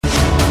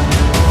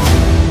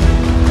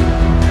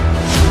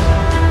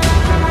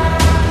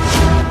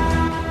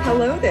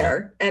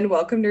and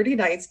welcome nerdy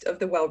knights of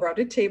the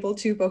well-rounded table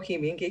to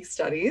Bohemian Geek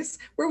Studies,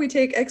 where we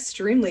take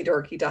extremely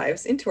dorky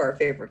dives into our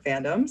favorite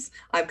fandoms.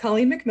 I'm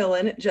Colleen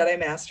McMillan, Jedi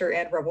Master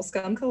and Rebel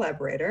Scum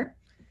collaborator.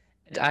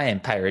 And I am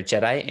Pirate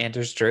Jedi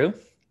Anders Drew.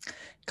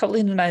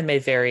 Colleen and I may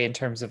vary in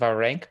terms of our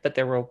rank, but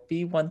there will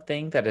be one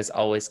thing that is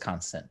always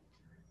constant.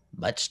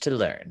 Much to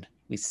learn.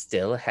 We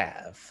still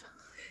have.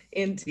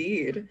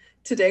 Indeed.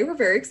 Today, we're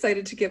very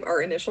excited to give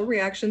our initial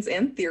reactions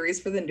and theories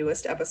for the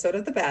newest episode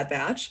of The Bad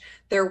Batch.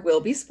 There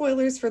will be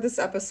spoilers for this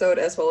episode,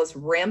 as well as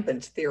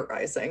rampant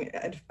theorizing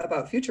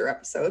about future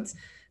episodes.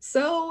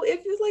 So,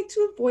 if you'd like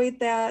to avoid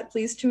that,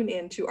 please tune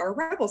in to our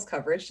Rebels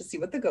coverage to see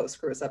what the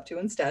Ghost Crew is up to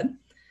instead.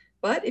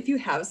 But if you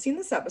have seen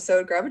this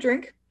episode, grab a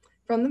drink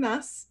from the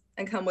mess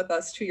and come with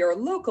us to your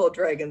local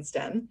Dragon's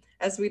Den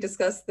as we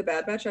discuss The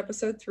Bad Batch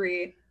Episode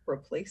 3,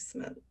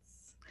 Replacements.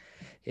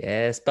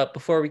 Yes, but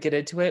before we get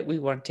into it, we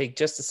want to take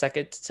just a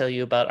second to tell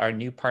you about our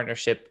new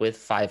partnership with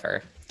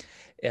Fiverr.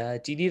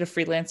 Do you need a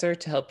freelancer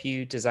to help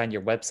you design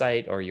your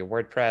website or your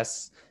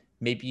WordPress?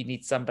 Maybe you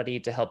need somebody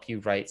to help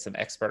you write some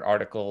expert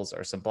articles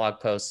or some blog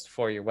posts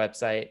for your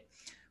website,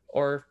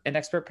 or an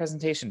expert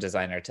presentation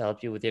designer to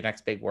help you with your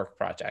next big work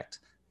project.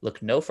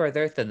 Look no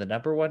further than the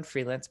 #1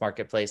 freelance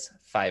marketplace,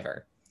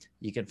 Fiverr.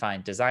 You can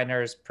find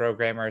designers,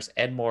 programmers,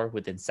 and more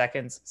within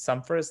seconds,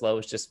 some for as low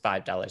as just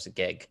 $5 a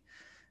gig.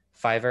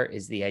 Fiverr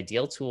is the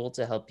ideal tool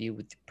to help you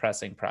with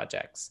pressing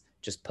projects.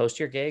 Just post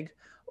your gig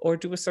or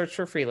do a search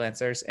for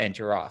freelancers and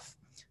you're off.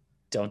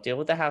 Don't deal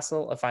with the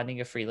hassle of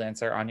finding a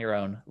freelancer on your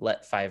own.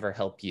 Let Fiverr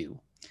help you.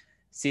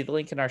 See the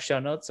link in our show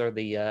notes or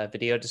the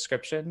video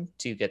description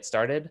to get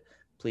started.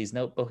 Please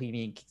note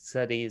Bohemian Geek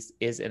Studies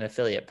is an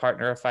affiliate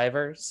partner of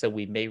Fiverr, so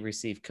we may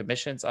receive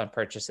commissions on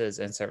purchases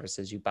and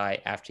services you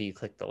buy after you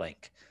click the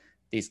link.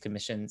 These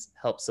commissions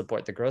help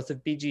support the growth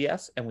of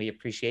BGS, and we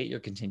appreciate your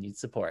continued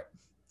support.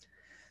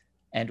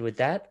 And with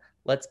that,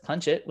 let's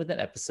punch it with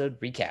an episode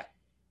recap.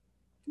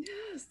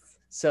 Yes.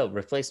 So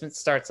Replacement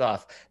starts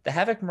off. The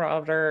Havoc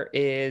Marauder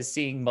is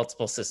seeing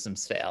multiple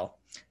systems fail.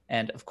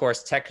 And of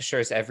course, Tech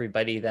assures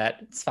everybody that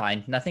it's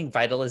fine, nothing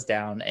vital is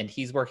down, and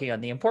he's working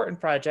on the important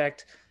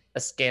project,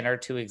 a scanner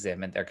to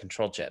examine their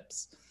control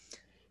chips.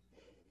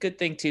 Good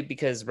thing too,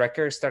 because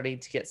Wrecker is starting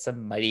to get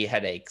some mighty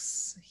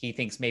headaches. He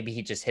thinks maybe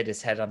he just hit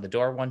his head on the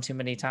door one too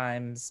many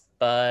times,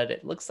 but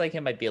it looks like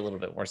it might be a little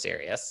bit more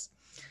serious.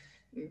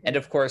 And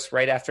of course,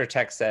 right after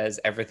Tech says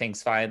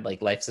everything's fine,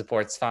 like life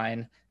support's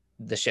fine,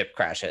 the ship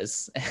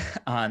crashes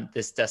on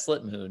this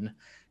desolate moon.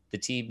 The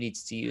team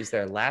needs to use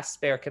their last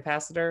spare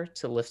capacitor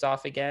to lift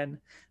off again,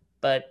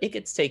 but it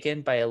gets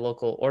taken by a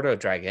local Ordo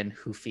Dragon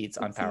who feeds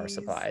on power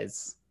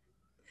supplies.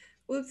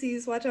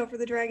 Whoopsies, watch out for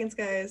the dragons,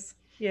 guys.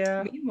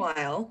 Yeah.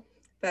 Meanwhile,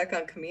 back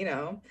on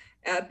Kamino,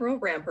 Admiral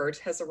Rampart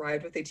has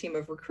arrived with a team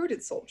of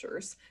recruited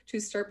soldiers to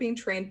start being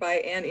trained by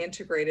and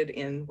integrated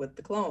in with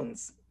the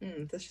clones.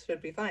 This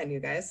should be fine, you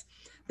guys.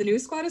 The new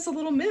squad is a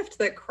little miffed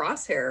that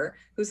Crosshair,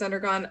 who's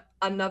undergone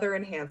another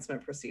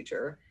enhancement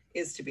procedure,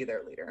 is to be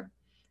their leader.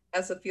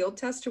 As a field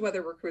test to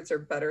whether recruits are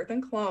better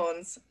than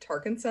clones,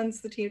 Tarkin sends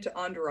the team to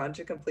Onderon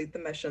to complete the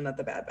mission that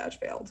the Bad Batch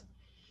failed.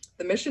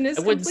 The mission is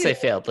I wouldn't say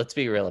failed. Let's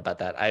be real about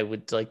that. I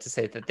would like to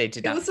say that they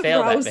did not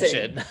fail that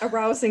mission. A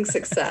rousing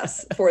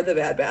success for the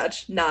Bad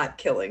Batch, not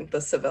killing the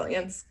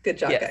civilians. Good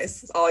job,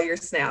 guys. All your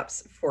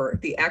snaps for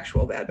the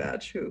actual Bad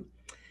Batch, who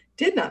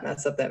did not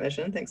mess up that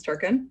mission. Thanks,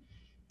 Tarkin.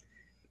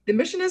 The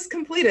mission is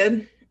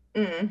completed,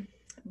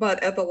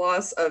 but at the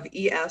loss of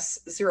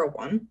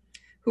ES-01,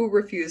 who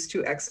refused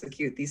to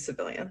execute these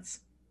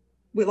civilians.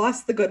 We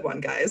lost the good one,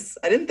 guys.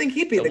 I didn't think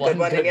he'd be the good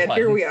one, and yet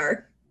here we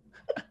are.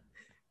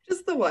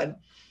 Just the one.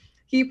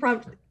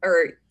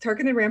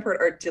 Tarkin and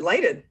Rampart are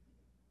delighted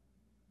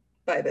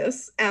by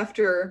this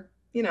after,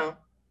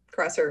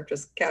 Crosshair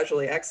just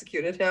casually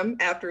executed him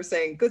after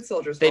saying good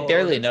soldiers. They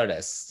barely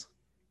noticed.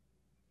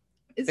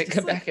 They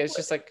come back and it's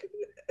just like,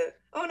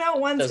 oh no,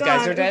 one's those gone.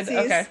 Guys are dead?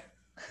 Okay.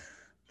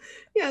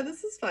 Yeah,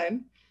 this is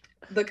fine.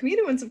 The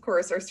Kaminoans, of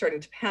course, are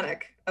starting to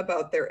panic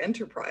about their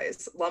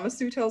enterprise. Lama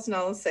Su tells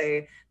Nala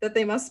Se that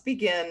they must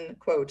begin,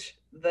 quote,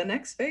 the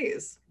next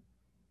phase.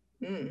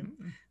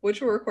 Which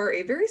will require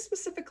a very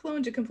specific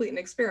clone to complete an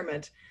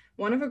experiment,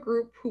 one of a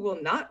group who will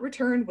not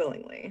return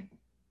willingly.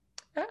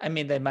 I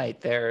mean, they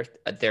might. They're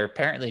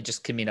apparently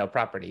just Kamino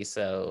property,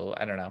 so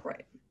I don't know.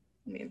 Right.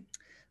 I mean,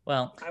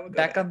 well,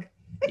 back on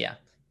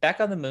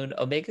the moon,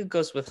 Omega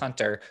goes with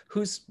Hunter,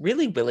 who's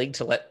really willing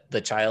to let the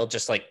child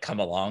just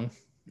come along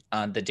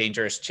on the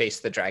dangerous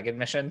chase the dragon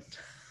mission.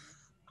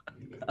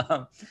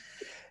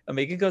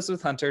 Omega goes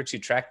with Hunter to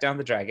track down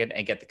the dragon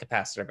and get the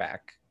capacitor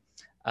back.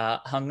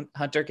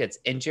 Hunter gets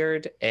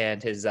injured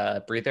and his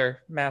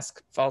breather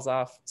mask falls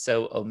off,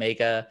 so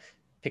Omega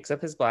picks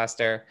up his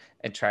blaster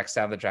and tracks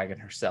down the dragon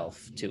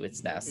herself to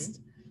its nest.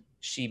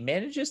 She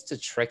manages to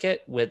trick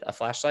it with a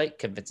flashlight,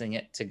 convincing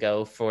it to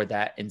go for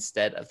that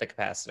instead of the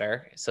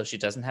capacitor, so she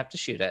doesn't have to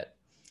shoot it.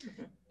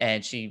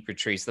 And she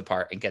retrieves the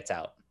part and gets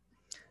out.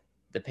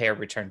 The pair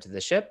return to the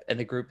ship, and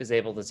the group is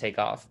able to take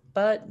off,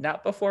 but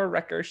not before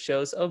Wrecker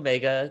shows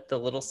Omega the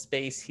little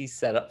space he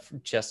set up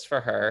just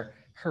for her,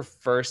 her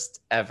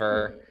first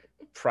ever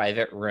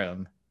private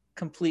room,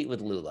 complete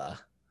with Lula.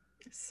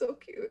 So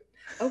cute.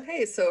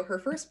 Okay, so her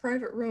first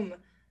private room,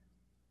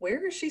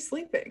 where is she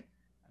sleeping?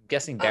 I'm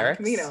guessing On barracks.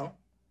 Camino,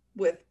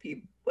 with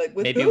people, like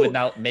with maybe who?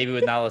 maybe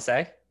with Nala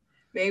Se.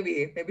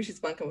 Maybe she's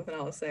bunking with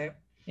Nala Se.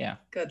 Yeah.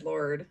 Good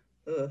lord.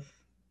 Ugh.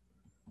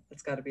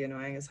 That's got to be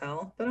annoying as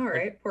hell. But all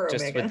right, poor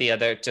just Omega.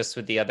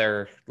 With the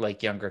other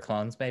like younger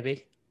clones,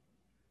 maybe.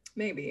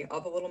 Maybe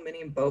all the little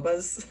mini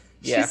Bobas.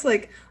 Yeah. She's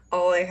like,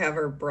 all I have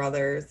are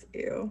brothers.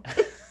 Ew.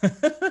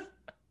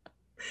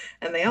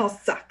 And they all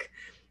suck.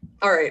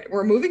 All right,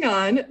 we're moving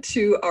on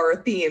to our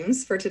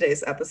themes for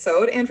today's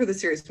episode and for the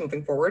series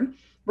moving forward.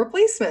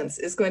 Replacements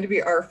is going to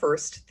be our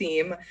first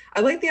theme.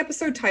 I like the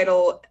episode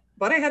title,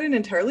 but I had an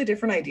entirely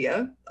different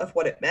idea of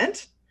what it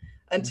meant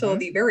until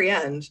the very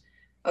end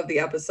of the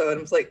episode.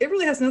 I was like, it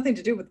really has nothing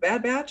to do with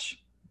Bad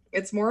Batch.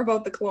 It's more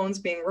about the clones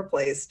being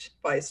replaced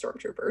by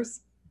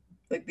stormtroopers.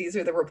 Like, these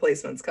are the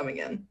replacements coming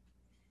in,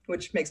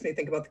 which makes me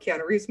think about the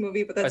Keanu Reeves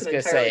movie, but that's an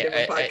entirely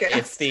different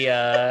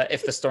podcast.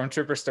 If the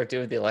stormtroopers start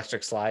doing the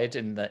electric slide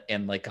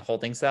in like a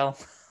holding cell,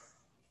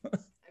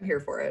 I'm here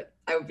for it.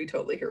 I would be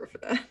totally here for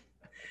that.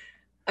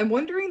 I'm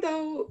wondering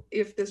though,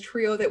 if this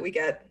trio that we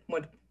get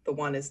when the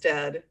one is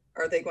dead,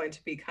 are they going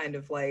to be kind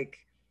of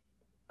like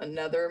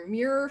another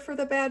mirror for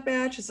the Bad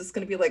Batch? Is this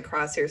going to be like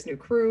Crosshair's new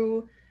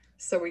crew?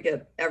 So we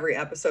get every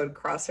episode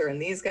Crosshair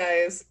and these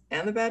guys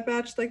and the Bad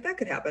Batch? Like, that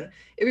could happen.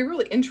 It'd be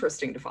really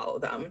interesting to follow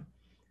them.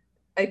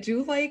 I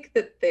do like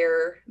that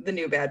they're the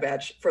new Bad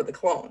Batch for the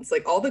clones.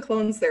 Like, all the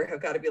clones there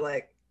have got to be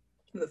like,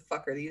 who the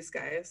fuck are these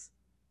guys?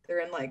 They're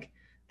in like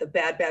the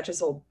Bad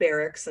Batch's old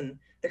barracks and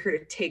they're here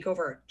to take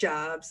over our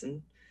jobs.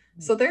 And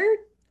so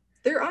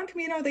they're on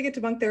Camino, they get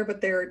to bunk there,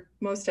 but they're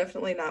most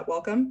definitely not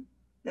welcome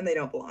and they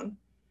don't belong.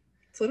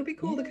 So it'll be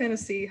cool to kind of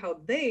see how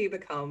they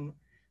become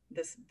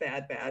this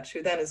Bad Batch,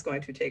 who then is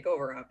going to take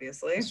over,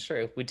 obviously. It's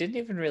true. We didn't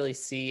even really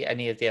see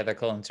any of the other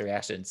clones'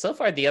 reactions. So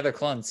far, the other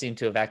clones seem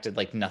to have acted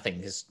like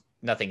nothing has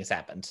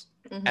happened.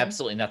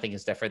 Absolutely nothing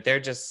is different.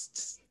 They're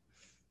just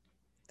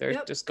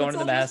going to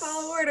the mess.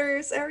 Follow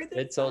orders.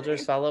 Good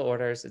soldiers follow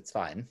orders. It's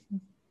fine.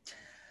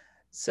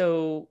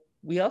 So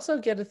we also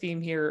get a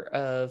theme here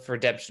of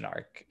redemption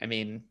arc. I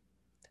mean,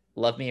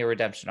 love me a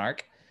redemption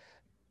arc.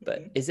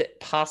 But is it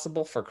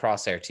possible for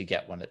Crosshair to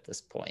get one at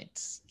this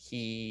point?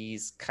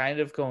 He's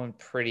kind of going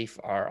pretty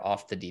far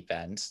off the deep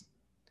end.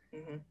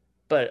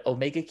 But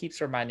Omega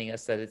keeps reminding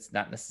us that it's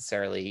not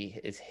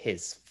necessarily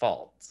his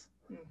fault.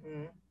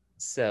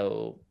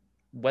 So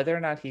whether or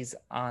not he's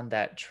on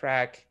that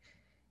track,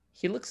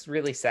 he looks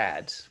really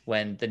sad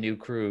when the new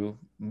crew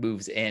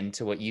moves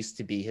into what used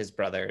to be his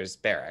brother's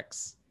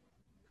barracks.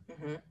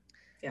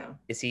 Yeah.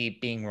 Is he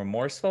being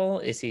remorseful?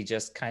 Is he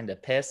just kind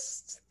of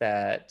pissed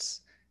that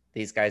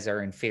these guys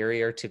are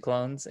inferior to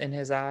clones in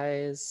his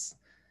eyes?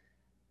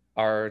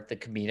 Are the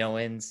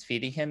Kaminoans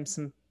feeding him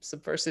some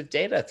subversive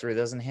data through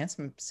those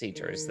enhancement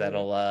procedures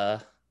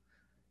that'll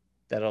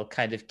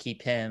kind of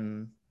keep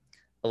him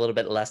a little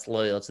bit less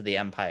loyal to the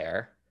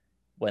Empire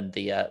when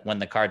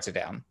the cards are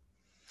down?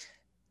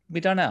 We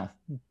don't know.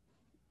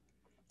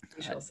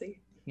 We shall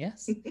see.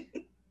 Yes.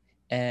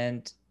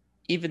 And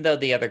even though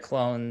the other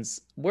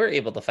clones were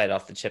able to fight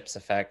off the chip's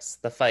effects,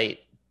 the fight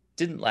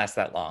didn't last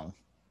that long.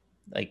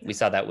 Like, we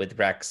saw that with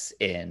Rex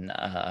in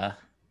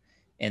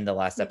the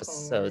last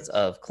episodes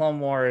of Clone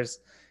Wars.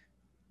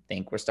 I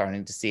think we're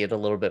starting to see it a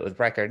little bit with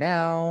Wrecker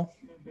now.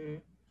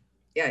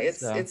 Yeah,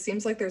 it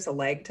seems like there's a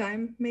lag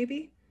time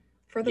maybe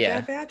for the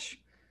Bad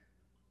Batch,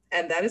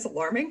 and that is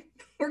alarming.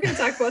 We're going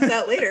to talk about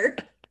that later.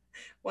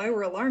 Why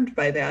we're alarmed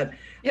by that.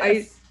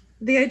 Yes.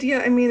 The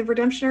idea, I mean, the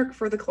redemption arc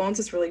for the clones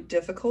is really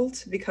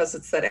difficult because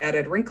it's that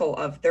added wrinkle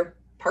of they're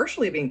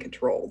partially being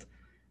controlled.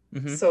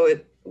 So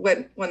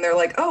when they're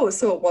like, oh,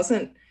 so it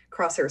wasn't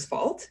Crosshair's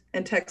fault,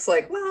 and Tech's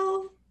like,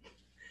 well,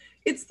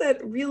 it's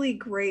that really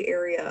gray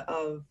area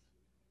of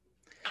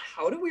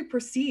how do we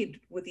proceed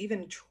with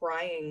even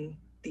trying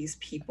these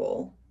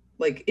people?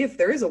 Like, if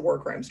there is a war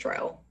crimes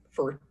trial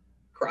for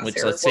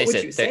Crosshair, what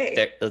would you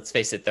say? Let's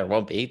face it, there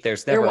won't be.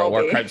 There's never a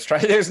war crimes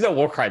trial. There's no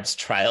war crimes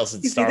trials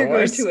in Star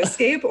Wars. He's either going to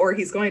escape or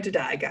he's going to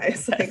die,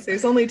 guys. Like,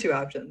 there's only two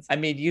options. I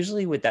mean,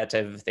 usually with that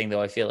type of thing,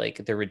 though, I feel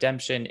like the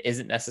redemption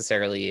isn't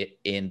necessarily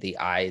in the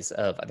eyes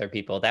of other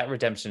people. That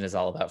redemption is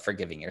all about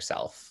forgiving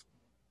yourself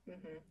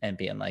and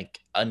being like,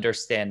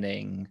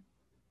 understanding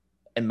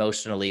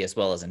emotionally as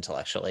well as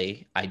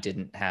intellectually, I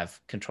didn't have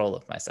control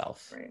of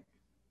myself. Right.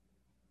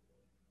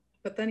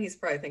 But then he's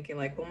probably thinking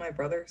like, well, my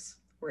brothers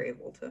were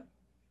able to.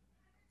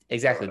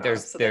 Exactly.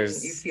 There's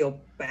you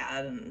feel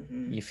bad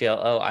and you feel,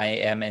 oh, I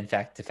am in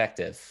fact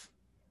defective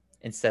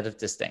instead of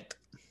distinct.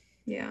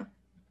 Yeah.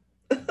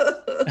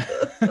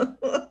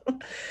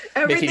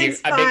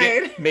 Everything's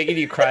fine. Making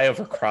you cry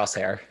over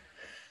Crosshair.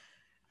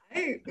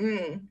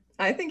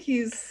 I think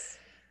he's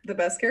the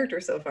best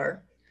character so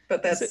far.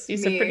 But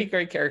he's a pretty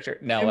great character.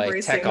 No,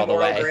 like Tech all the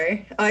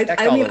way.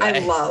 I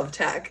love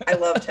Tech. I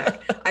love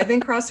Tech. I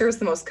think Crosshair is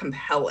the most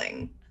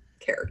compelling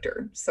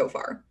character so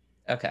far.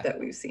 That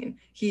we've seen.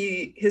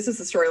 His is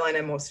the storyline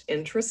I'm most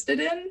interested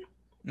in,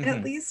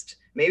 at least,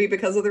 Maybe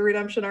because of the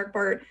redemption arc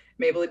part,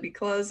 maybe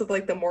because of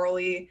like the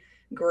morally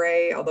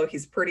gray, although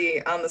he's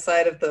pretty on the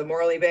side of the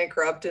morally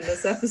bankrupt in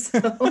this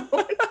episode.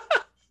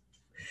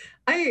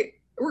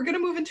 We're gonna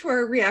move into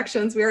our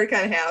reactions. We already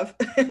kind of have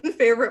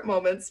favorite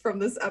moments from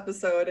this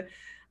episode.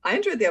 I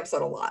enjoyed the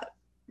episode a lot.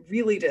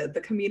 Really did. The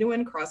Kamino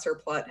and Crosshair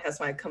plot has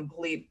my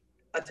complete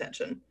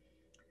attention,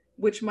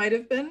 which might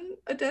have been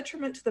a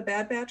detriment to the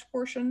Bad Batch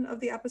portion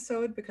of the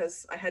episode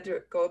because I had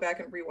to go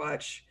back and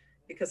rewatch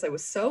because I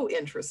was so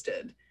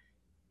interested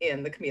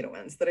in the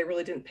Kaminoans that I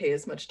really didn't pay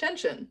as much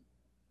attention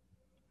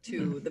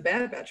to the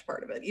Bad Batch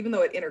part of it. Even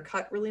though it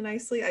intercut really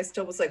nicely, I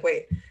still was like,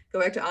 wait, go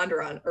back to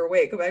Onderon, or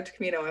wait, go back to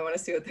Kamino. I want to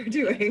see what they're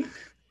doing.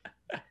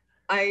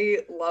 I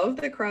love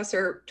that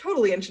Crosshair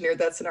totally engineered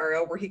that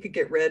scenario where he could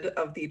get rid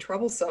of the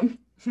troublesome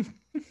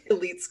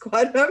elite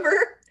squad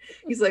member.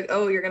 He's like,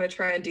 oh, you're going to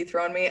try and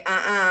dethrone me?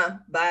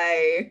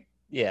 Bye.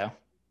 Yeah.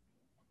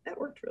 That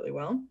worked really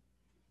well.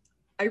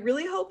 I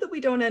really hope that we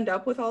don't end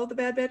up with all of the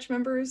Bad Batch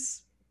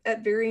members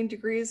at varying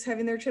degrees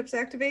having their chips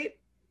activate.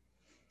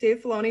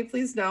 Dave Filoni,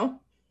 please no.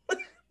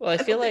 Well, I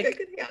feel like I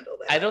could handle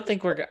that. I don't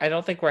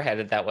think we're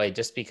headed that way,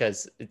 just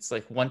because it's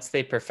like once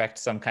they perfect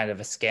some kind of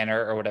a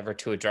scanner or whatever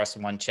to address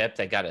one chip,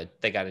 they gotta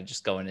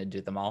just go in and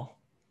do them all.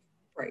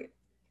 Right.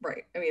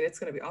 I mean, it's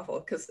going to be awful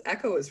because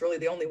Echo is really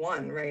the only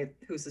one, right,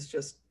 who's is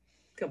just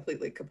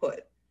completely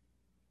kaput.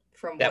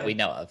 From that what we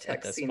know of Tech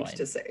at this seems point.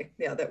 to say,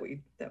 yeah, that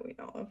we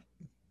know of.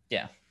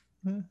 Yeah,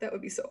 that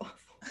would be so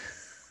awful.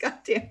 God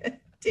damn it,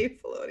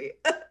 Dave Filoni.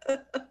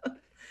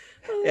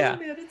 Yeah,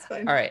 man, it's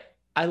fine. All right.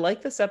 I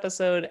like this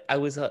episode.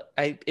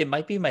 It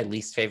might be my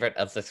least favorite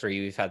of the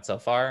 3 we've had so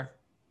far.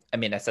 I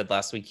mean, I said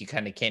last week you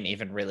kind of can't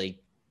even really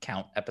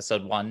count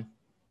episode 1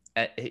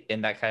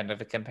 in that kind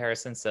of a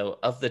comparison. So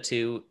of the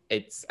 2,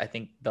 it's, I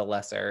think, the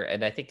lesser,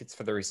 and I think it's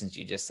for the reasons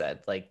you just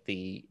said. Like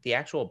the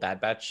actual Bad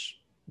Batch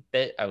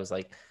bit, I was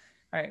like,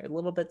 all right, a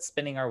little bit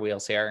spinning our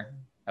wheels here.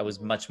 I was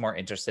much more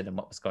interested in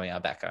what was going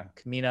on back on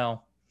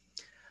Kamino.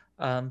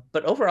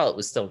 But overall, it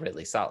was still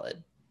really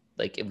solid.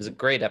 Like, it was a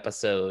great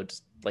episode,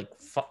 like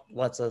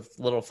lots of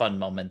little fun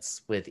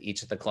moments with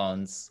each of the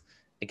clones.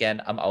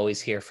 Again, I'm always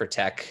here for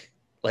Tech,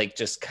 like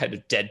just kind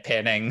of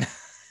deadpanning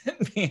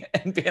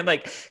and being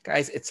like,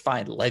 guys, it's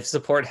fine. Life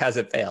support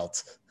hasn't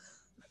failed.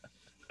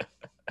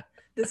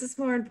 This is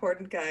more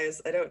important,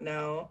 guys. I don't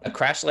know. A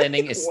crash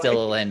landing is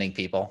still a landing,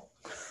 people.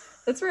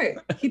 That's right.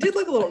 He did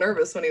look a little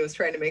nervous when he was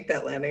trying to make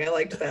that landing. I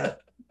liked that.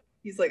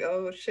 He's like,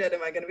 oh shit,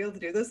 am I going to be able to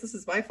do this? This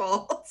is my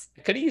fault.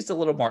 I could have used a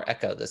little more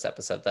Echo this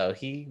episode, though.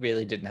 He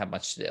really didn't have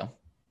much to do.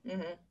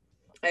 Mm-hmm.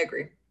 I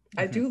agree.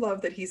 I do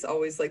love that he's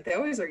always like, they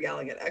always are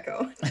yelling at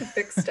Echo to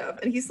fix stuff.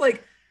 And he's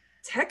like,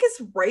 Tech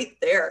is right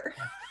there.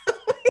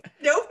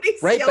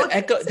 Nobody's right, yelling but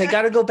Echo, they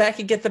got to go back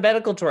and get the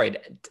medical droid.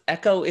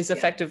 Echo is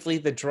effectively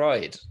the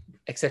droid,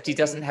 except he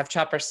doesn't have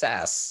chopper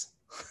sass.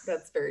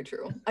 That's very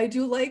true. I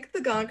do like the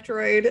Gonk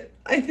droid.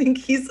 I think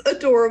he's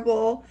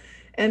adorable.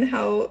 And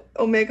how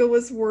Omega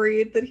was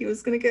worried that he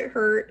was going to get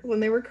hurt when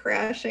they were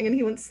crashing and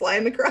he went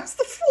sliding across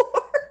the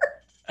floor.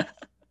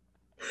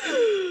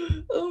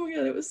 Oh my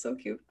God, it was so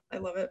cute. I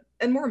love it.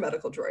 And more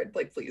medical droid.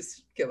 Like,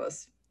 please give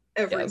us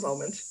every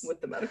moment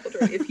with the medical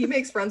droid. If he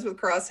makes friends with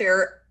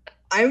Crosshair,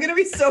 I'm going to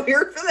be so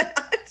here for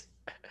that.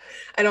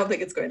 I don't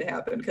think it's going to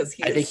happen because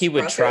I think he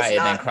would try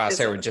and then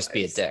Crosshair would just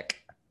be a dick.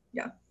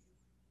 Yeah.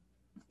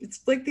 It's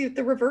like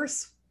the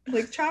reverse,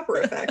 like Chopper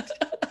effect.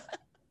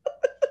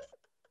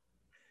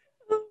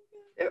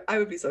 I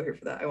would be so here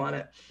for that. I want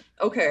it.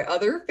 Okay,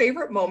 other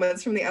favorite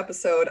moments from the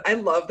episode. I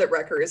love that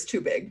Wrecker is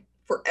too big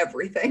for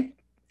everything.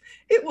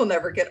 It will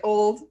never get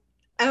old,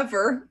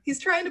 ever. He's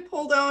trying to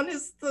pull down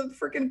the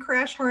freaking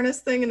crash harness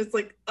thing, and it's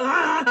like,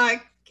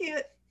 I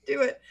can't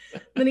do it.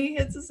 Then he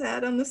hits his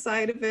head on the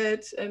side of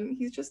it, and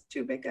he's just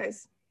too big,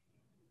 guys.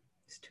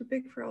 He's too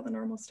big for all the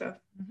normal stuff.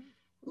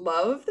 Mm-hmm.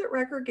 Love that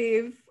Wrecker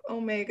gave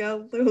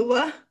Omega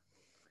Lula.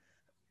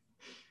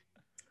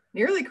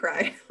 Nearly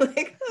cry.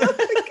 Like, oh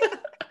my God.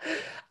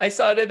 I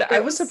saw it.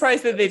 I was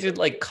surprised that they didn't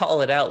like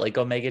call it out. Like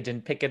Omega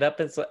didn't pick it up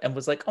and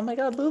was like, "Oh my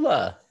God,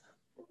 Lula!"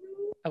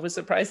 I was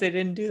surprised they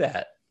didn't do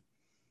that.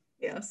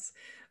 Yes,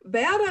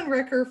 bad on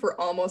Wrecker for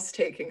almost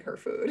taking her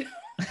food.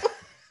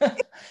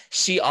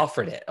 She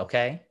offered it.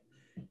 Okay.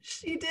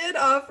 She did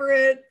offer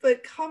it,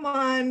 but come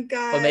on,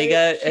 guys.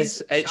 Omega,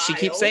 she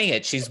keeps saying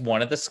it. She's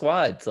one of the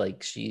squads.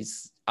 Like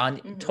she's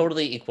on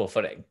totally equal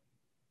footing.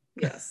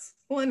 Yes.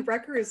 Well, and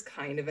Wrecker is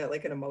kind of at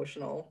like an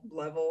emotional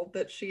level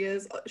that she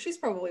is. She's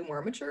probably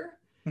more mature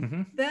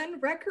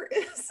than Wrecker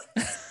is.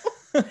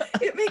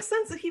 It makes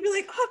sense that he'd be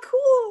like, oh,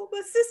 cool.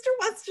 My sister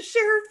wants to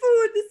share her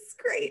food. This is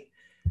great.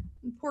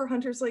 And poor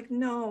Hunter's like,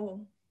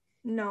 no.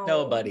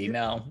 Nobody,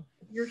 no.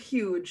 You're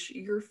huge.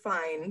 You're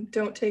fine.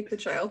 Don't take the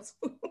child's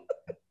food.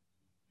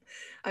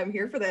 I'm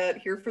here for that.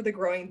 Here for the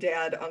growing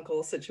dad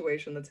uncle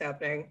situation that's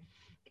happening.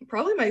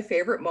 Probably my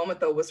favorite moment,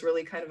 though, was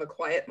really kind of a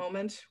quiet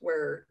moment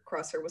where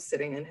Crosshair was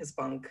sitting in his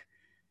bunk,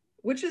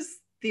 which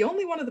is the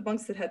only one of the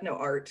bunks that had no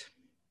art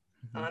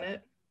on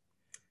it,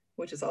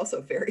 which is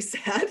also very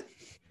sad.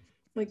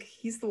 Like,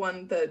 he's the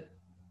one that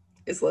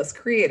is less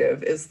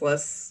creative, is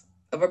less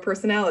of a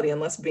personality,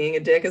 unless being a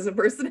dick is a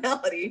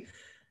personality.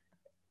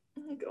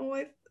 Like,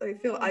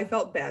 oh, I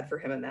felt bad for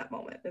him in that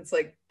moment. It's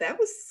like that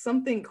was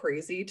something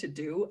crazy to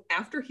do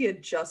after he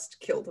had just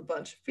killed a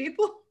bunch of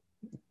people.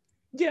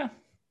 Yeah,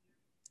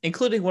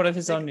 including one of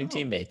his own new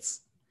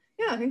teammates.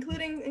 Yeah,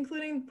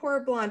 including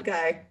poor blonde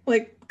guy.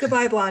 Like,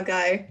 goodbye, blonde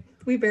guy.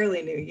 We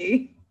barely knew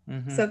ye,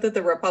 except that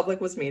the Republic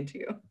was mean to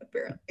you,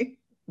 apparently.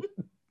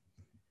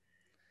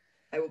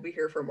 I will be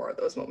here for more of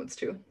those moments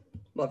too.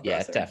 Love Crosshair.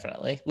 Yeah,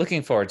 definitely.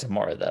 Looking forward to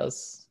more of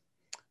those.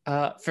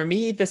 For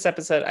me, this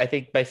episode, I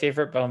think my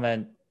favorite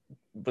moment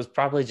was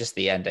probably just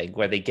the ending,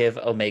 where they give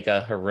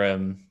Omega her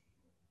room.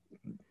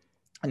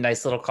 A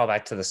nice little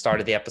callback to the start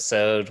of the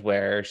episode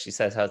where she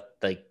says how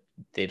like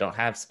they don't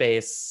have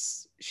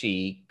space.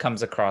 She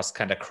comes across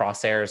kind of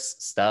Crosshair's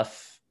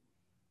stuff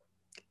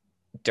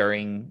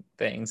during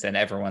things, and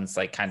everyone's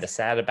like kind of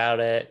sad about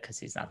it because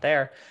he's not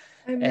there.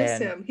 I miss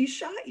him. He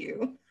shot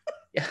you.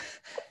 Yeah.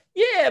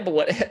 Yeah, but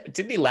what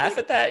didn't he laugh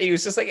at that? He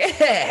was just like,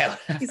 yeah.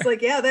 He's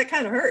like, yeah, that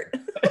kind of hurt.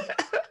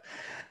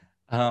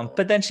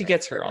 But then she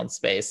gets her own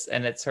space,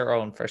 and it's her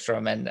own first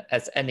room. And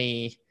as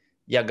any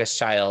youngest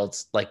child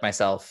like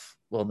myself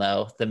will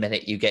know, the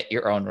minute you get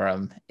your own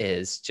room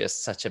is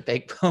just such a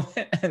big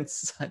moment and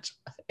such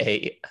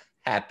a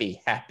happy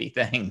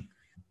thing.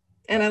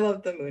 And I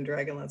love the Moon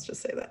Dragon. Let's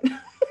just say that.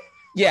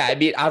 Yeah, I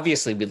mean,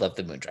 obviously we love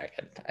the Moon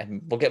Dragon,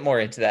 and we'll get more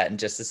into that in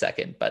just a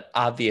second. But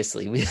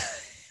obviously we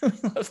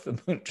love the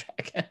Moon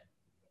Dragon.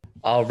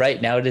 All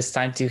right, now it is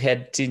time to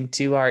head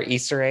into our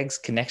Easter eggs,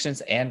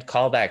 connections, and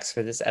callbacks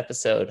for this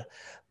episode.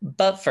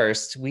 But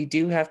first, we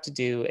do have to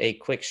do a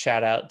quick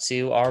shout out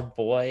to our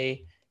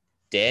boy,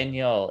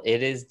 Daniel.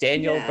 It is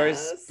Daniel's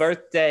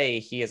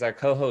birthday. He is our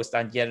co-host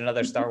on yet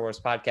another Star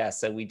Wars podcast.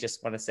 So we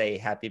just want to say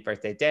happy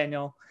birthday,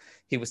 Daniel.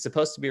 He was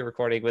supposed to be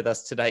recording with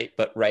us tonight,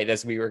 but right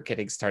as we were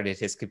getting started,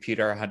 his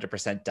computer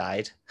 100%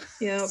 died.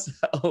 Yep.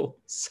 So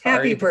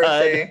sorry, happy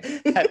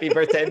birthday. Bud. Happy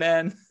birthday,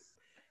 man.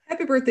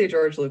 Happy birthday,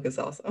 George Lucas,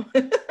 also.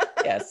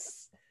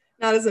 Yes.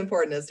 Not as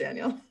important as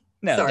Daniel.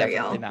 No, sorry,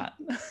 definitely y'all. Not.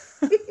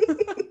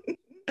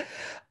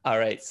 All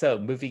right, so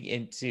moving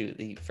into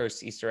the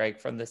first Easter egg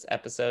from this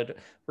episode,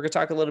 we're going to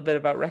talk a little bit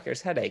about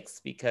Wrecker's headaches,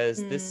 because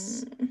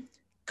this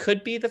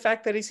could be the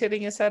fact that he's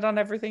hitting his head on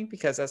everything,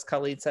 because as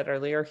Colleen said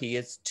earlier, he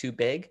is too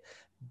big,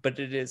 but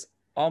it is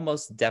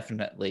almost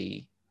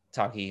definitely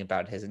talking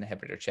about his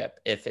inhibitor chip.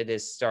 If it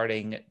is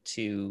starting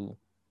to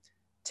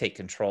take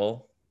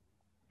control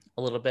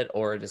a little bit,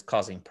 or it is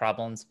causing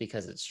problems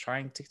because it's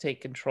trying to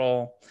take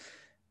control.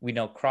 We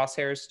know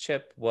Crosshair's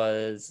chip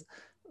was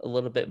a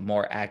little bit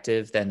more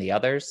active than the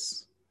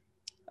others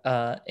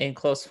in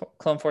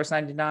Clone Force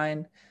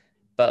 99,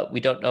 but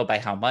we don't know by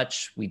how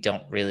much. We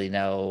don't really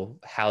know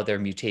how their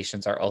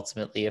mutations are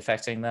ultimately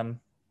affecting them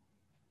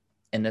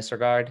in this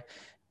regard.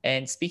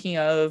 And speaking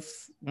of,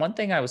 one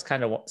thing I was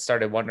kind of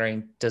started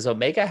wondering, does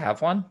Omega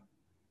have one?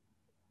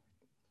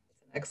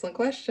 Excellent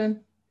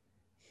question.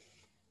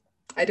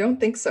 I don't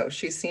think so.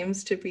 She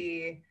seems to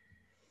be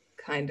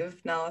kind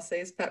of Nala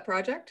Se's pet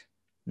project.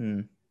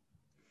 A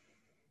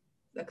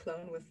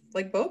clone with,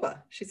 like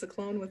Boba. She's a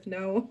clone with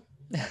no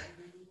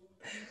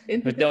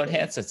with no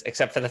enhancements,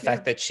 except for the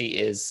fact that she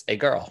is a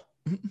girl.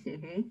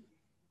 Mm-hmm.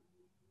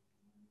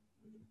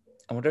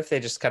 I wonder if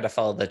they just kind of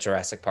follow the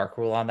Jurassic Park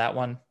rule on that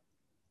one.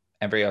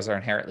 Embryos are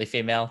inherently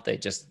female.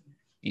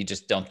 You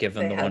just don't give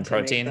them the one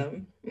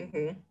protein.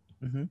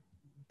 Mm-hmm.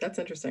 That's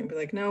interesting. Be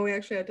like, no, we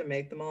actually had to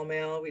make them all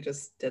male. We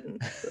just didn't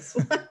this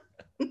one.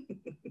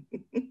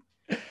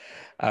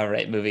 All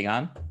right, moving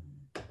on.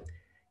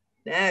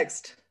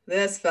 Next,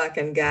 this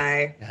fucking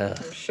guy.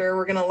 I'm sure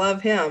we're gonna love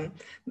him.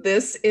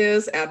 This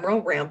is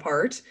Admiral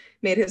Rampart.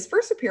 Made his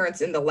first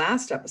appearance in the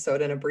last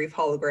episode in a brief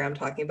hologram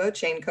talking about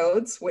chain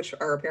codes, which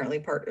are apparently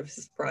part of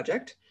his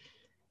project.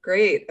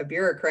 Great, a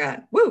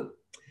bureaucrat. Woo!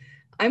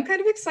 I'm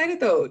kind of excited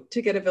though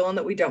to get a villain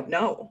that we don't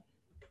know,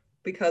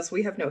 because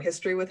we have no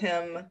history with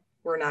him.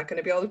 We're not going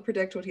to be able to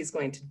predict what he's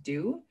going to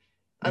do.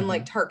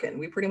 Unlike Tarkin,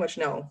 we pretty much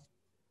know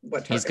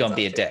what Tarkin's he's going to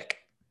be a dick.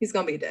 He's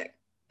going to be a dick.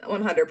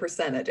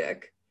 100% a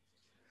dick.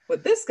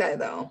 With this guy,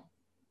 though,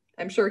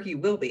 I'm sure he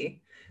will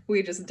be.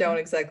 We just don't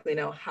exactly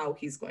know how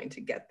he's going to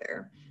get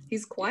there.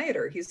 He's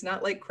quieter. He's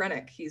not like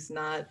Krennic. He's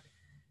not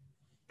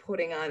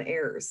putting on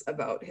airs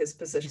about his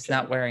position. He's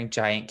not wearing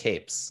giant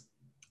capes.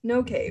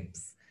 No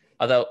capes.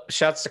 Although,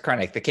 shouts to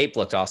Krennic. The cape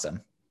looked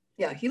awesome.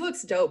 Yeah, he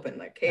looks dope in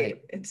that cape.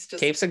 Right. It's just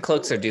capes and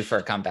cloaks are due for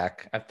a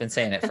comeback. I've been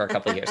saying it for a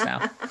couple of years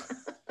now.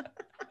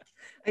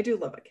 I do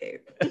love a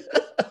cape.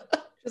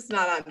 Just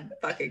not on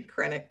fucking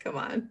Krennic. Come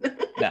on.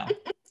 No.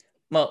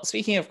 Well,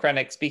 speaking of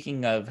Krennic,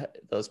 speaking of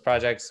those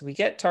projects, we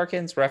get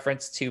Tarkin's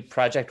reference to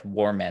Project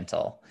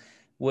Warmantle,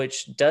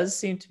 which does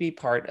seem to be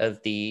part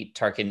of the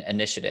Tarkin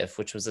Initiative,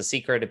 which was a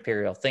secret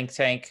Imperial think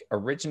tank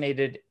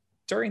originated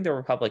during the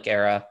Republic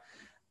era,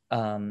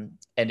 and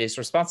is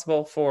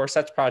responsible for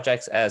such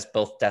projects as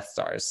both Death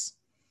Stars.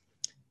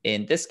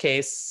 In this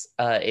case,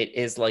 it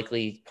is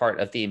likely part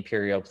of the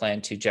Imperial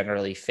plan to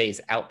generally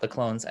phase out the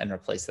clones and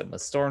replace them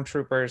with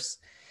stormtroopers.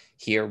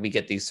 Here we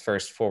get these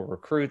first 4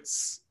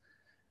 recruits.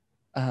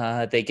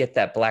 They get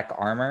that black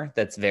armor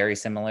that's very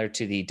similar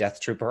to the Death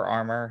Trooper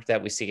armor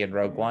that we see in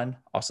Rogue One.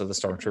 Also, the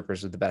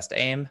Stormtroopers with the best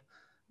aim.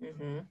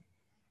 Mm-hmm.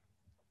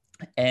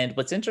 And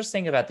what's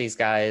interesting about these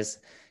guys,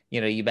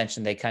 you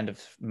mentioned they kind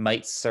of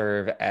might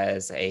serve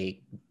as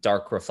a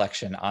dark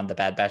reflection on the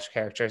Bad Batch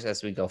characters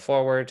as we go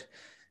forward.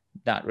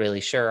 Not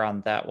really sure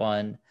on that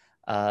one.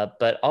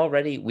 But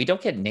already we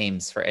don't get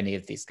names for any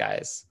of these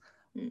guys.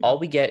 All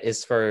we get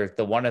is for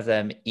the one of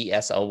them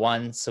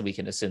ES-01, so we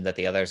can assume that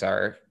the others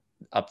are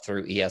up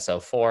through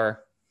ES-04.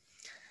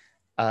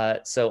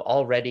 So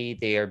already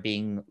they are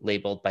being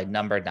labeled by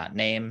number, not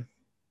name,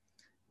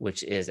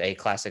 which is a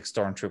classic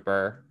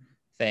Stormtrooper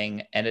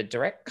thing, and a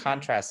direct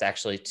contrast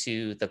actually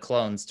to the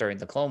clones during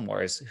the Clone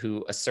Wars,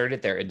 who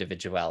asserted their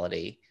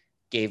individuality,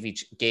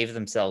 gave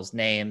themselves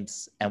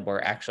names, and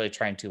were actually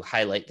trying to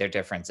highlight their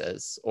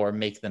differences or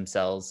make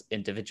themselves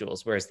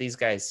individuals, whereas these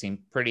guys seem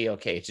pretty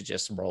okay to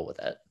just roll with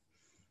it.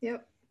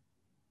 Yep.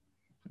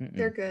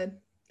 They're good.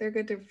 They're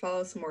good to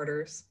follow some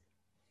orders.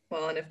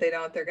 Well, and if they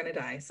don't, they're going to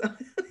die. So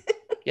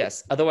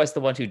yes, otherwise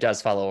the one who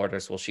does follow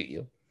orders will shoot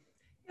you.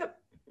 Yep.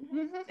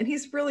 And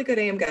he's really good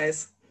aim,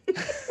 guys.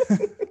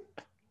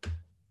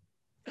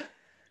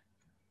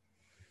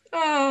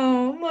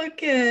 Oh,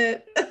 look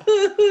it.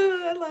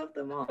 I love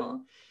them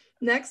all.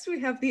 Next, we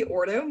have the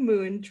Ordo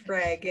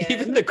Moondragon.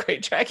 Even the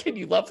Great Dragon,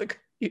 you love the...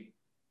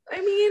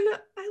 I mean,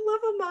 I love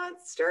a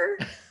monster.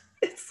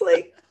 It's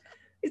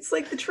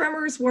like the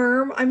Tremors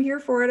worm. I'm here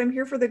for it. I'm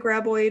here for the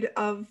graboid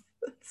of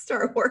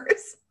Star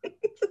Wars.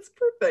 That's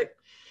perfect.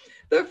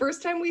 The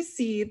first time we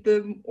see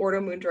the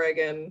Ordo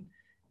Moondragon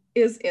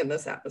is in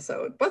this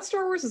episode, but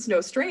Star Wars is no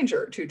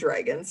stranger to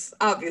dragons,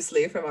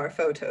 obviously from our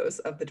photos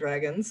of the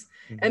dragons.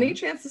 Any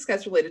chance this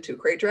guy's related to a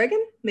Great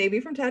Dragon? Maybe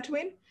from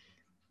Tatooine?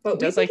 But he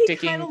does like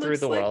digging through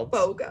the world.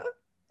 Boga.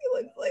 He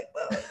looks like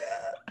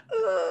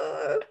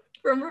Boga.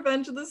 From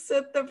Revenge of the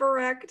Sith, the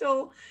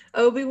Varactyl,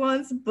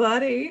 Obi-Wan's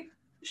buddy.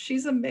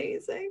 She's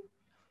amazing.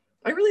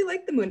 I really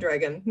like the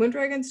Moondragon.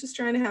 Moondragon's just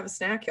trying to have a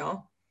snack,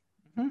 y'all.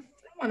 I don't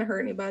want to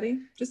hurt anybody.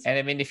 And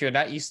I mean, if you're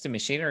not used to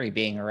machinery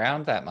being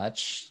around that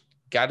much,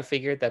 got to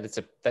figure that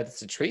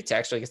it's a treat to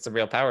actually get some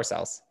real power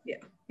cells.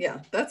 Yeah,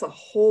 that's a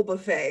whole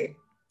buffet.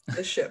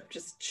 The ship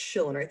just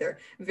chilling right there.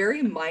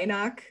 Very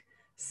Minok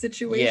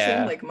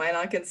situation, like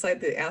Minok inside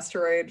the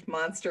asteroid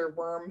monster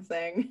worm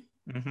thing.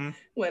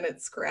 When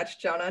it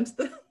scratched down onto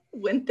the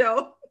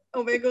window,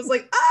 Omega's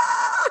like,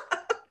 ah!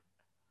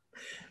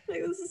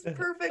 Like, this is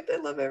perfect. I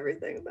love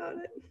everything about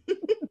it.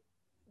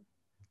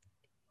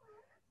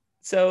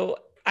 So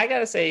I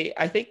gotta say,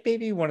 I think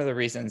maybe one of the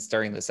reasons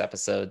during this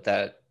episode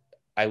that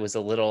I was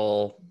a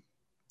little,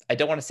 I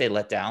don't want to say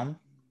let down,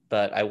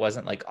 but I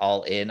wasn't like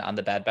all in on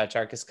the Bad Batch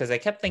arc, is because I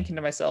kept thinking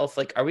to myself,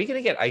 like, are we going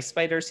to get ice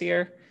spiders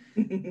here?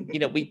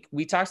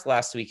 We talked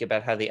last week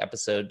about how the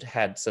episode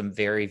had some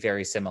very,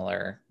 very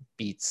similar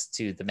beats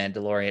to the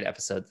Mandalorian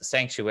episode, The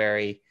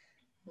Sanctuary.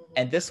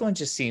 And this one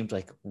just seemed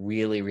like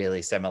really,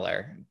 really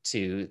similar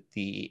to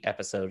the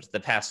episode, The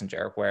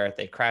Passenger, where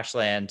they crash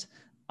land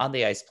on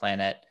the ice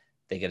planet.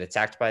 They get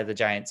attacked by the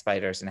giant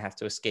spiders and have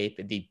to escape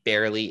in the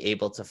barely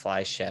able to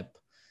fly ship.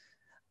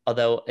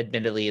 Although,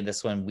 admittedly, in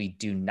this one, we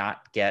do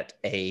not get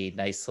a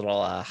nice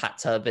little hot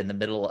tub in the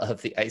middle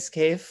of the ice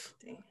cave.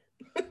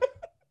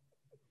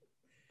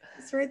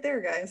 It's right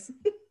there, guys.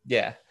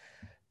 Yeah.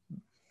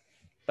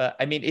 But,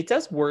 I mean, it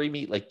does worry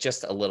me, like,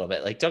 just a little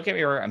bit. Like, don't get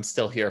me wrong, I'm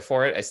still here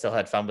for it. I still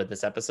had fun with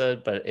this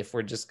episode. But if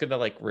we're just going to,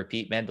 like,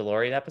 repeat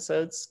Mandalorian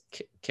episodes,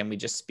 can we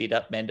just speed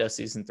up Mando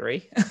Season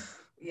 3?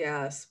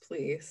 Yes,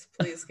 please.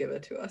 Please give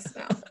it to us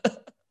now.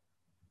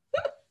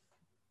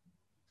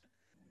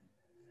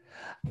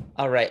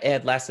 All right.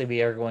 And lastly,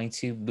 we are going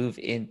to move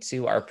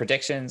into our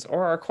predictions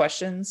or our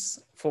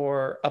questions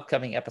for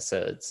upcoming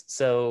episodes.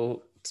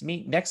 So to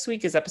me, next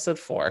week is episode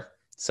 4.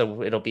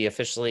 So it'll be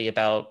officially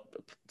about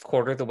a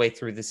quarter of the way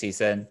through the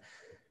season.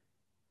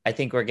 I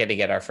think we're going to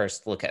get our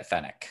first look at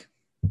Fennec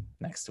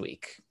next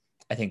week.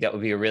 I think that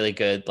would be a really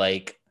good,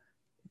 like,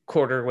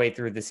 quarter way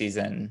through the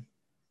season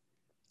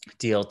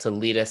deal to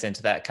lead us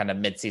into that kind of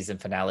mid-season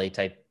finale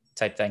type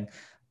thing.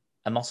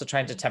 I'm also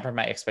trying to temper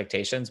my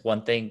expectations.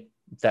 One thing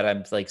that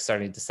I'm like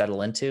starting to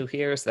settle into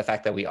here is the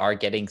fact that we are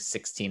getting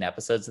 16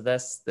 episodes of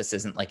this. This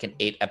isn't like an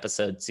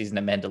 8-episode season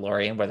of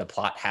Mandalorian where the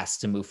plot has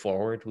to move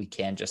forward. We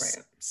can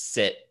just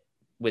sit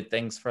with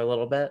things for a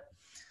little bit.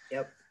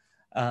 Yep.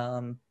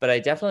 But I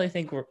definitely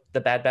think the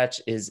Bad Batch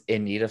is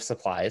in need of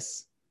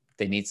supplies.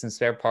 They need some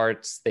spare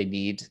parts. They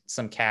need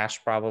some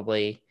cash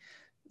probably.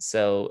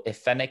 So if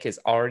Fennec is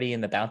already in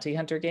the bounty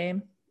hunter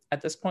game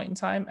at this point in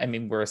time, I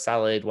mean, we're a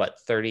solid,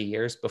 30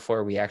 years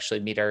before we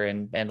actually meet her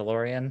in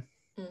Mandalorian.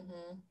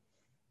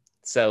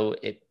 So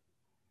it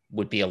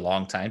would be a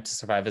long time to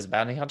survive as a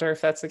bounty hunter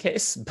if that's the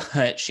case,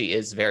 but she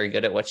is very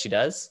good at what she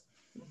does.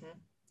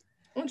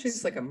 Well,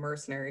 she's like a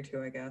mercenary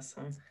too, I guess.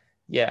 Huh?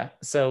 Yeah,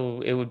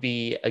 so it would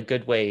be a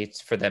good way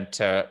for them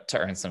to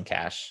earn some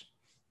cash.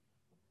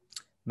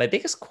 My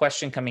biggest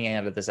question coming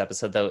out of this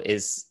episode, though,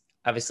 is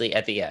obviously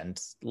at the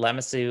end.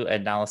 Lamisu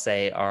and Nala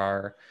Se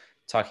are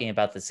talking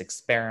about this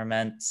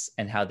experiment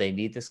and how they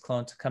need this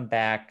clone to come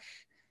back,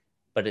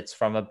 but it's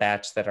from a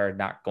batch that are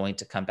not going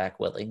to come back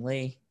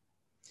willingly.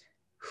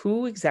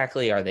 Who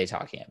exactly are they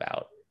talking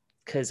about?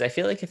 Because I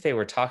feel like if they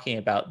were talking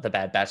about the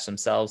Bad Batch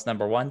themselves,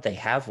 number one, they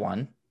have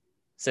one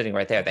sitting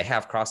right there. They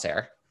have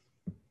Crosshair.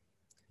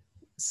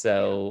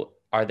 So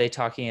are they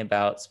talking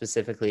about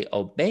specifically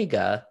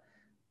Omega?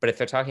 But if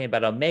they're talking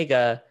about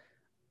Omega,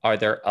 are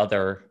there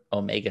other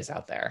Omegas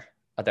out there?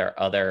 Are there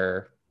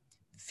other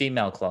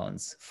female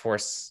clones,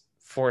 force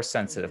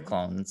sensitive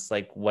clones?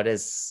 Like, what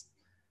is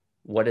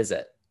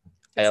it?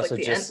 It's like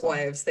the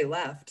Entwives, they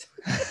left.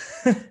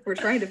 We're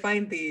trying to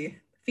find the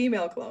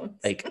female clones.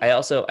 Like,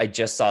 I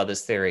just saw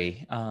this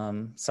theory.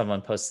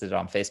 Someone posted it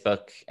on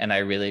Facebook, and I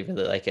really,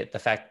 really like it. The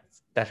fact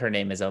that her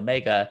name is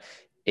Omega,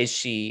 is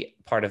she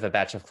part of a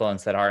batch of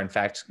clones that are in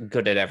fact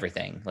good at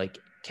everything? Like,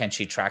 can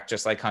she track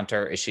just like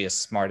Hunter? Is she as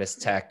smart as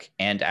Tech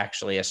and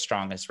actually as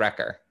strong as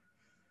Wrecker?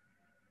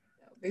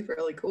 That would be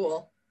really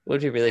cool.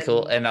 Would be really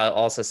cool. And I'll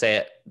also say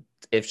it,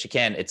 if she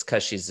can, it's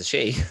because she's a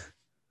she.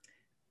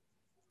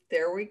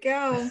 There we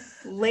go.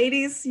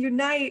 Ladies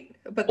unite.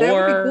 But that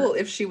would be cool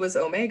if she was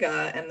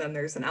Omega and then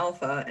there's an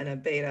Alpha and a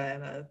Beta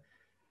and a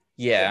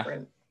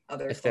different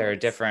other. If there are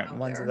different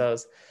ones of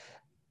those.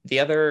 The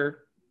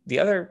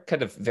other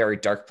kind of very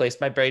dark place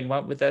my brain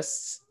went with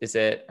this is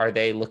are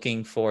they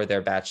looking for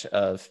their batch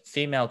of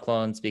female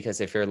clones? Because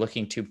if you're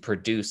looking to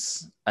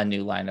produce a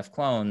new line of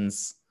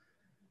clones,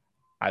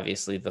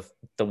 obviously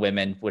the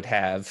women would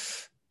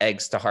have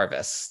eggs to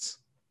harvest.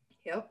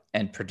 Yep.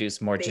 And produce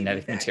more baby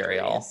genetic factories.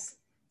 Material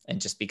and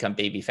just become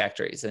baby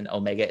factories. And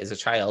Omega is a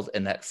child,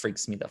 and that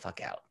freaks me the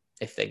fuck out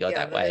if they go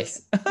that way.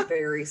 Is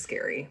very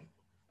scary.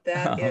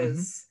 That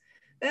is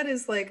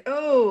like,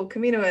 oh,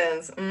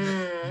 Kaminoans.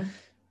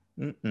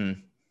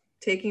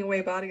 Taking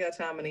away body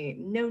autonomy.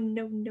 No.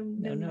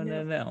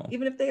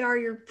 Even if they are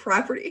your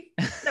property.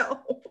 No.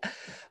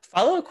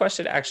 Follow-up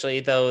question, actually,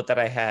 though, that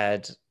I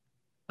had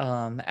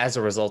as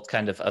a result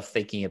kind of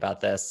thinking about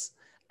this.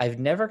 I've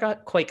never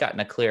quite gotten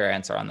a clear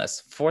answer on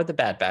this. For the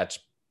Bad Batch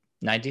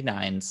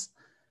 99s,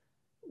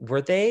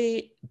 were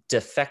they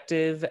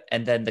defective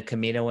and then the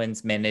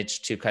Kaminoans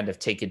managed to kind of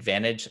take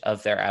advantage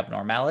of their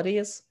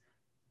abnormalities?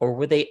 Or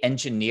were they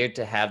engineered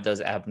to have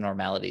those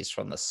abnormalities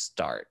from the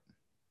start?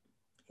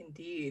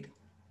 Indeed.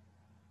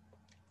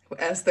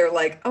 As they're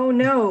like, oh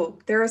no,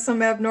 there are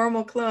some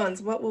abnormal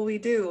clones. What will we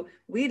do?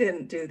 We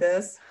didn't do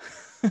this.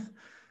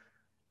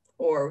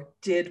 Or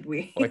did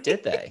we? Or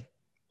did they?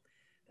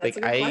 That's a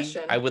good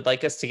question. I would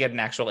like us to get an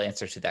actual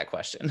answer to that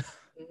question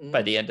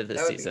by the end of the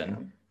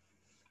season.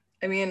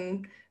 I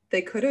mean,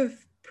 they could have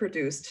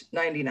produced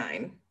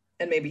 99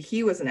 and maybe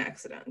he was an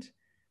accident.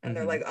 And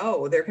they're like,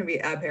 oh, there can be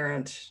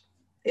aberrant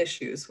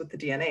issues with the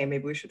DNA.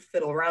 Maybe we should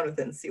fiddle around with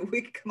it and see what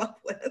we can come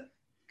up with.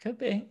 Could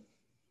be.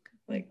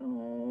 Like,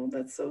 oh,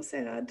 that's so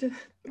sad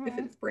if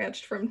it's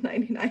branched from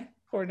 99.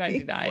 Or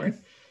 99.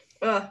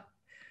 All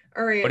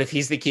right. But if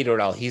he's the key to it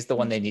all, he's the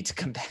one they need to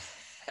come back.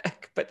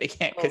 But they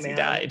can't because he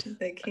died.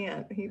 They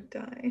can't. He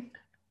died.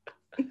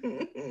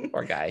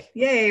 Poor guy.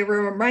 Yay,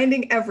 we're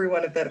reminding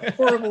everyone of that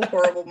horrible,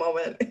 horrible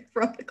moment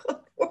from the Clone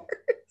Wars.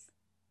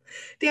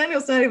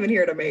 Daniel's not even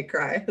here to make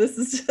cry. This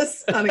is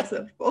just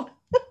unacceptable.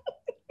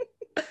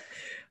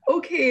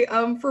 Okay,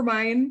 for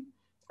mine,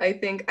 I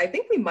think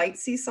we might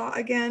see Saw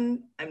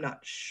again. I'm not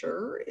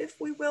sure if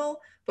we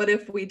will, but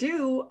if we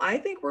do, I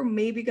think we're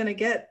maybe going to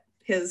get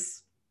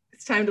his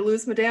 "it's time to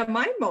lose my damn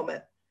mind"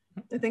 moment.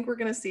 I think we're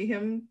going to see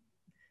him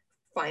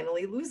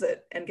finally lose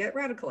it and get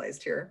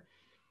radicalized here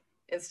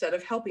instead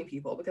of helping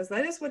people, because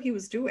that is what he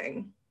was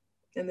doing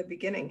in the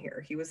beginning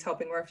here. He was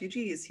helping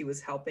refugees. He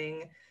was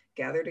helping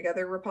gather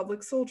together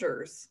Republic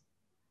soldiers.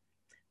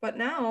 But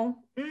now,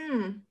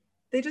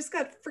 they just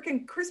got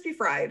freaking crispy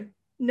fried.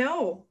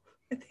 No,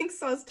 I think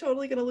Saw's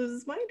totally going to lose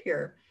his mind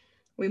here.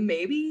 We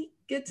maybe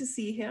get to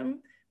see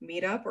him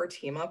meet up or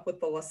team up with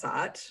the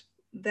Lasat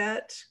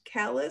that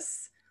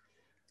Kallus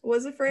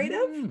was afraid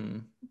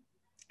of.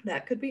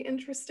 That could be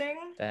interesting.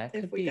 That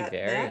could be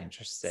very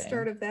interesting.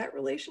 Start of that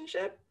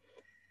relationship.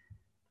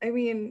 I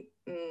mean,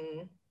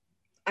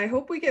 I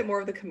hope we get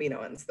more of the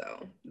Kaminoans,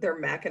 though. Their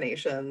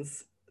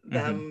machinations,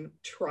 them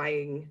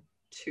trying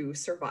to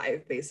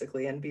survive,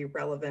 basically, and be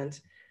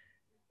relevant.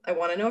 I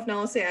want to know if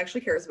Nala Se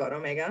actually cares about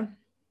Omega.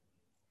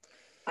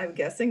 I'm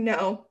guessing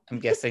no. I'm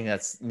guessing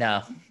that's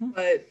no.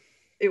 But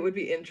it would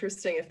be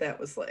interesting if that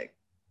was like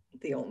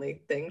the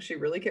only thing she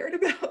really cared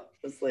about.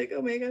 Was like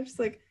Omega. She's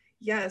like,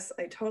 yes,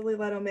 I totally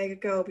let Omega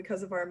go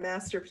because of our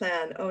master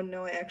plan. Oh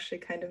no, I actually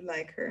kind of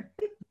like her.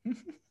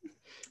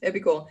 It'd be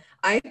cool.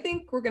 I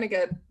think we're going to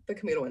get the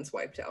Kaminoans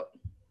wiped out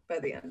by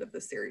the end of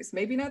the series.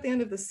 Maybe not the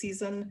end of the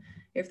season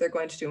if they're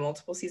going to do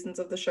multiple seasons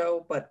of the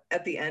show, but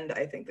at the end,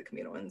 I think the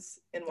Kaminoans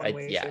in one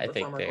way, shape, or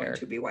form are going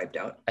to be wiped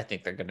out. I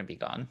think they're going to be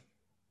gone.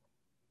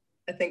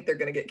 I think they're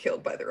going to get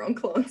killed by their own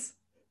clones.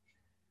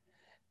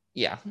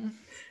 Yeah.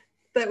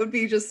 That would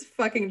be just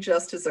fucking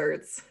just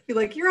desserts. Be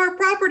like, you're our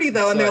property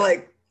though. And they're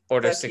like,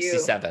 Order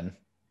 67.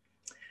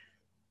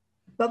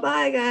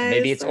 Bye-bye, guys.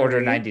 Maybe it's Order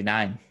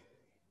 99.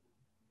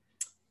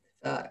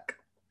 Fuck.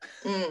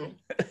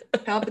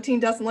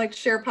 Palpatine doesn't like to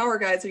share power,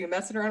 guys. Are you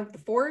messing around with the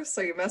Force?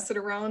 Are you messing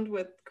around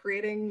with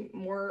creating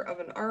more of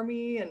an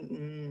army?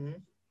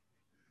 And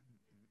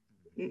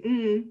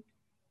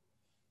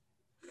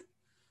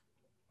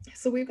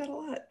so we've got a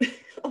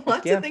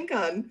lot to think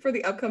on for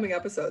the upcoming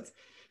episodes.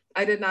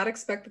 I did not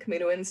expect the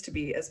Kaminoans to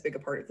be as big a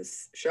part of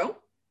this show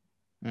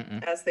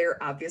as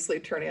they're obviously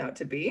turning out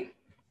to be.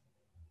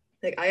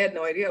 Like, I had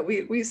no idea.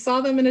 We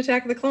saw them in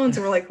Attack of the Clones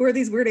and we're like, who are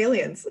these weird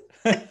aliens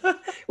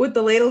with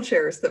the ladle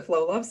chairs that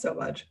Flo loves so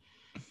much?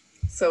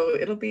 So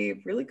it'll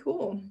be really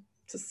cool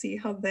to see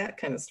how that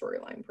kind of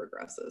storyline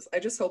progresses. I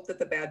just hope that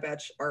the Bad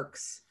Batch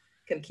arcs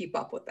can keep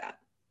up with that.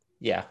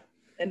 Yeah.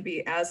 And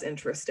be as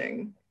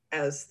interesting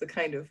as the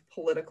kind of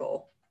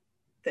political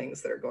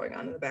things that are going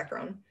on in the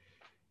background.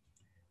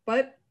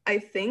 But I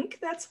think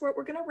that's what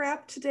we're going to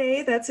wrap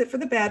today. That's it for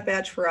the Bad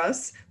Batch for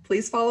us.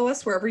 Please follow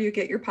us wherever you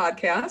get your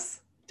podcasts.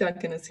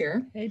 Duncan is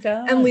here. Hey,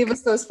 Doug. And leave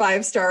us those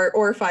 5-star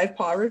or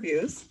 5-paw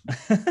reviews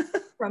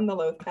from the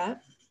Loathpat.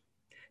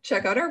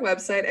 Check out our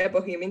website at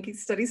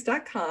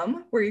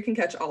bohemiangeekstudies.com, where you can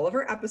catch all of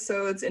our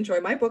episodes, enjoy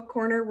my book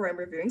corner where I'm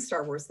reviewing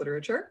Star Wars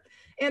literature,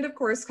 and of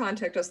course,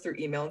 contact us through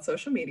email and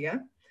social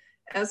media.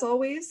 As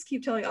always,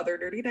 keep telling other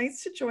nerdy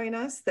knights to join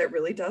us. That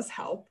really does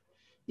help.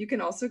 You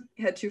can also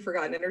head to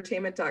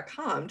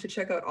ForgottenEntertainment.com to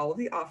check out all of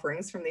the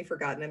offerings from the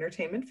Forgotten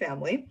Entertainment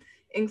family,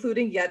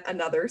 including yet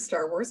another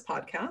Star Wars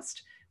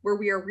podcast, where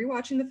we are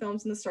rewatching the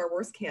films in the Star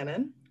Wars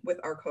canon with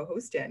our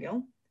co-host,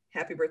 Daniel.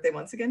 Happy birthday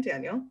once again,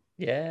 Daniel.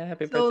 Yeah,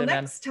 happy birthday,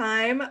 man. Next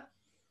time,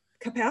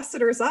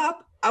 capacitors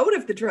up, out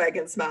of the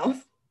dragon's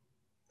mouth,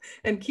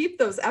 and keep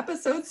those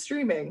episodes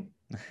streaming.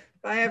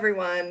 Bye,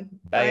 everyone.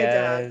 Bye,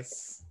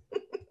 guys.